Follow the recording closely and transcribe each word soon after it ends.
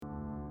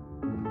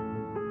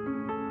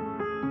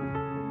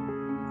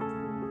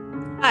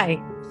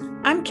Hi,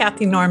 I'm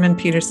Kathy Norman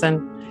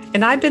Peterson,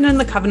 and I've been in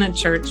the Covenant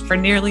Church for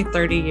nearly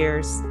 30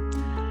 years.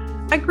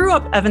 I grew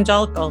up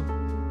evangelical.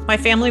 My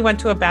family went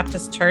to a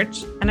Baptist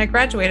church, and I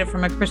graduated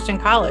from a Christian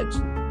college.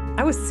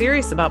 I was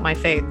serious about my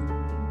faith,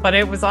 but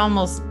it was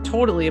almost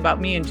totally about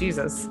me and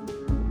Jesus.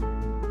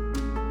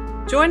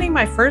 Joining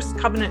my first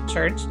Covenant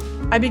church,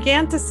 I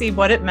began to see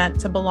what it meant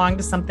to belong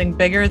to something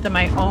bigger than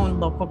my own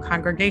local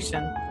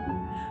congregation.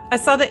 I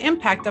saw the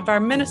impact of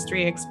our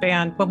ministry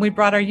expand when we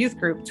brought our youth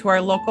group to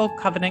our local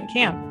Covenant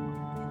camp.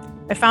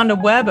 I found a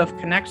web of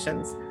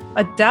connections,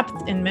 a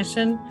depth in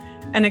mission,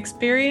 and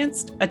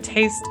experienced a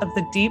taste of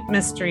the deep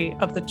mystery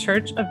of the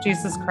Church of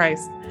Jesus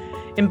Christ,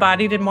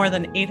 embodied in more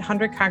than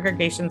 800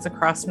 congregations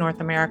across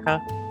North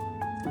America.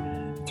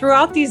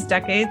 Throughout these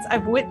decades,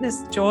 I've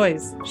witnessed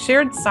joys,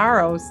 shared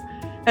sorrows,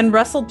 and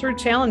wrestled through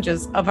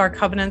challenges of our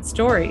Covenant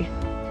story.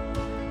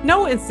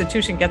 No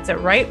institution gets it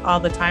right all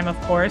the time, of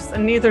course,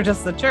 and neither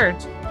does the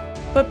church.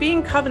 But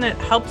being Covenant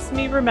helps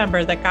me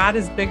remember that God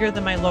is bigger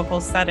than my local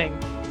setting.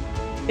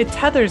 It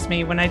tethers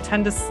me when I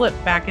tend to slip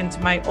back into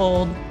my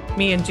old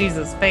me and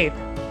Jesus faith.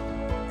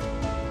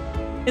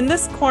 In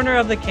this corner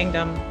of the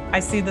kingdom,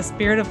 I see the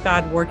Spirit of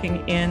God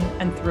working in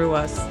and through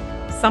us,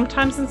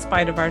 sometimes in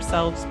spite of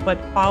ourselves, but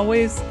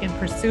always in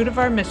pursuit of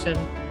our mission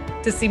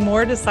to see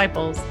more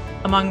disciples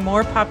among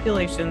more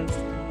populations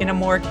in a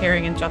more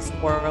caring and just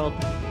world.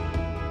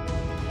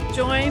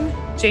 Join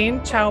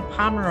Jane Chow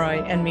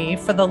Pomeroy and me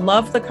for the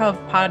Love the Cov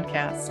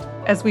podcast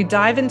as we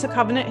dive into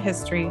Covenant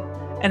history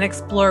and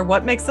explore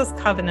what makes us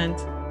Covenant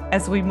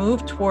as we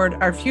move toward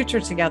our future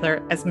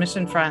together as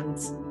mission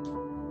friends.